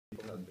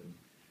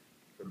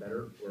for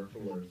better or for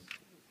worse,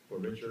 for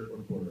richer or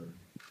poorer,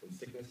 in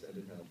sickness and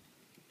in health,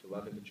 to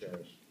love and to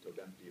cherish till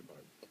death do you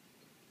part.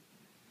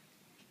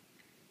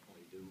 I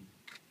do.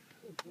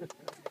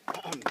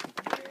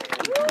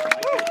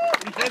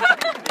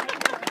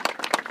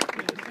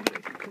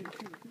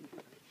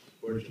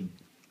 Burcin,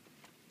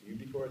 do you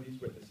before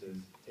these witnesses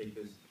take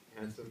this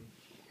handsome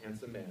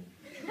man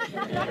and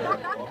your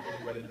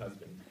lawfully wedded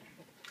husband,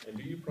 and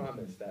do you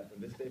promise that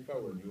from this day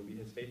forward you will be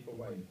his faithful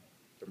wife,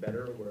 for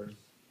better or worse,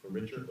 for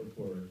richer or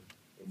poorer,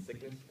 in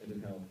sickness and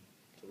in health,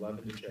 to love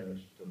and to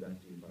cherish till death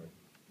do you part?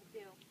 I do.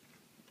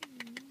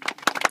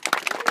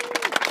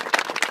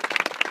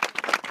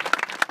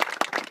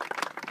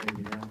 May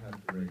we now have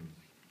the rings.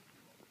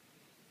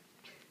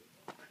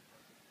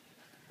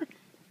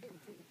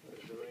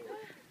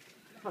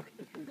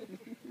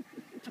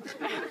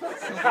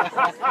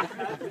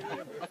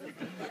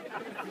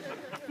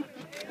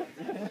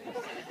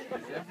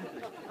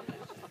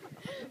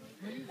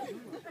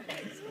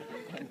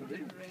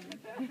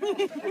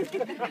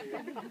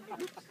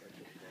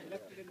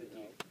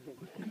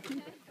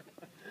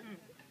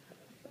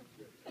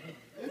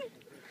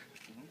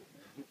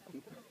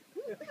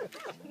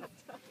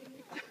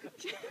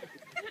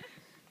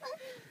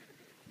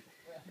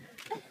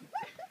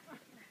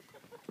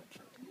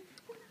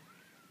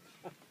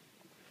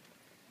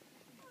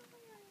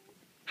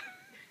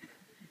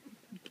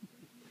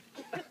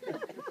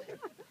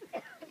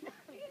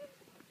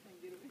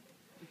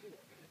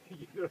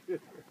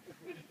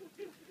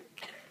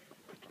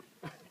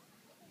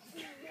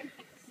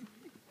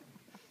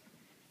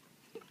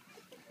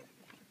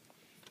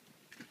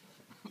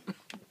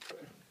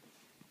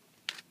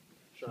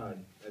 Shai,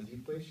 as you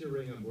place your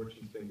ring on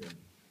Burcin's finger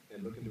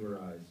and look into her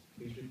eyes,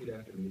 please repeat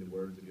after me the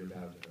words of your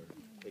vow to her,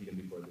 taken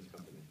before this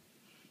company.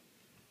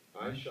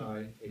 I,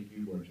 Shai, take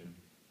you, Burcin,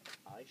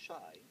 I,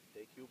 shai,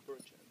 take you,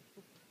 Burcin,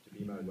 to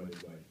be my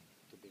wedded wife,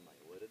 to be my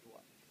wedded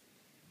wife,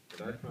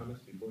 and I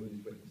promise before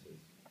these witnesses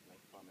and I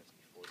promise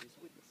before these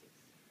witnesses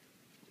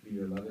to be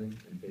your loving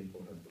and faithful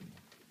husband,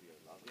 to be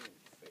your loving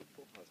and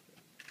faithful husband,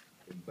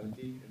 in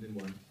plenty and in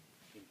want,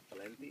 in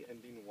plenty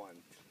and in want,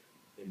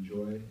 in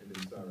joy and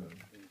in sorrow,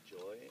 in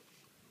joy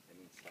and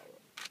in sorrow,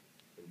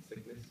 in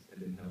sickness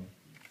and in health,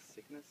 in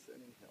sickness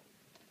and in health,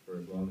 for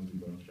as long as we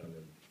both shall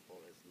live. for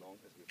as long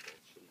as we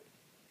both shall live.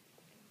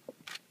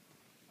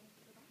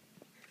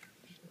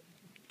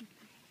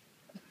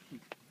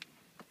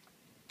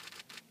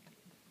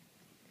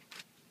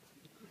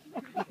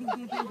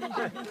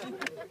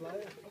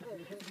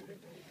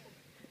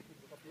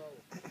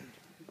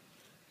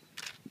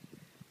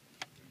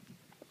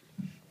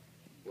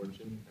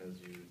 Burcin,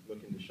 as you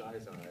look into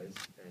Shai's eyes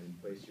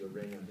and place your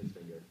ring on his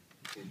finger,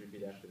 please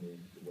repeat after me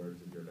the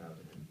words of your vow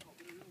to him.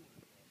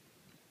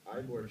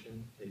 I,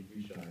 Burcin, take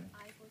you, Shai,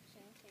 I,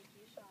 Burcin, take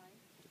you, shai,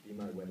 to be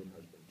my wedded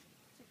husband,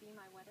 to be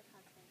my wedded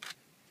husband,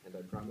 and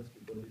I promise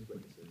before these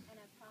witnesses and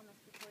I promise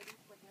before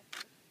these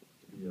witnesses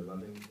to be your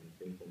loving and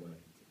faithful wife,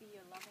 to be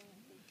your loving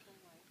and faithful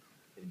wife,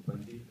 in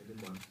plenty and in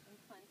want, in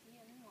plenty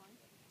and in want,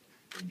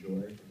 in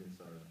joy and in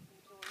sorrow, in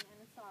joy and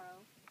in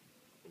sorrow,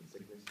 in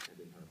sickness and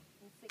in health,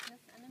 in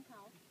sickness and in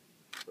health,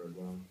 for as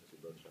long as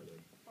we both shall live.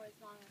 for as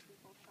long as we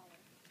both shall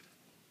live.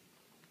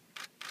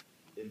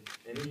 If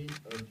any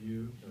of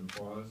you can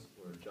cause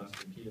or just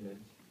impediment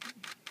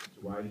as to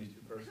why these two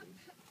persons,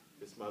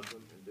 this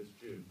Muslim and this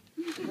Jew,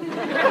 should not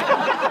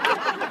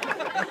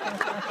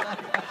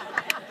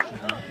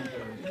be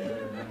joined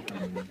together in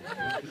matrimony,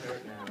 please declare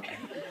it now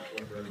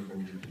or forever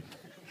hold your peace.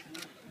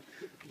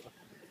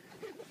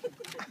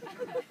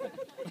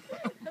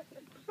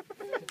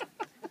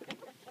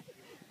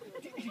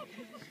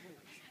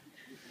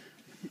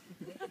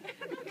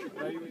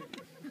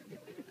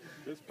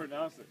 Just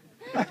pronounce it.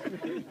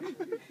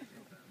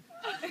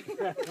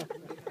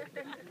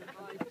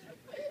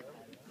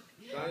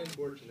 Shai and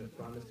Burcin have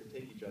promised to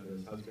take each other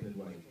as husband and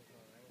wife.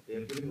 They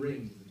have given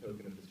rings as a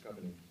token of this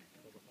covenant.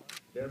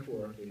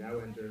 Therefore, they now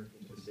enter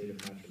into the state of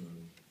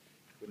matrimony.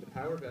 With the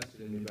power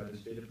vested in me by the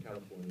state of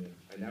California,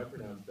 I now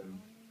pronounce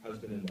them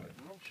husband and wife.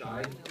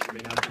 Shai, you may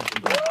now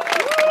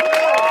proceed.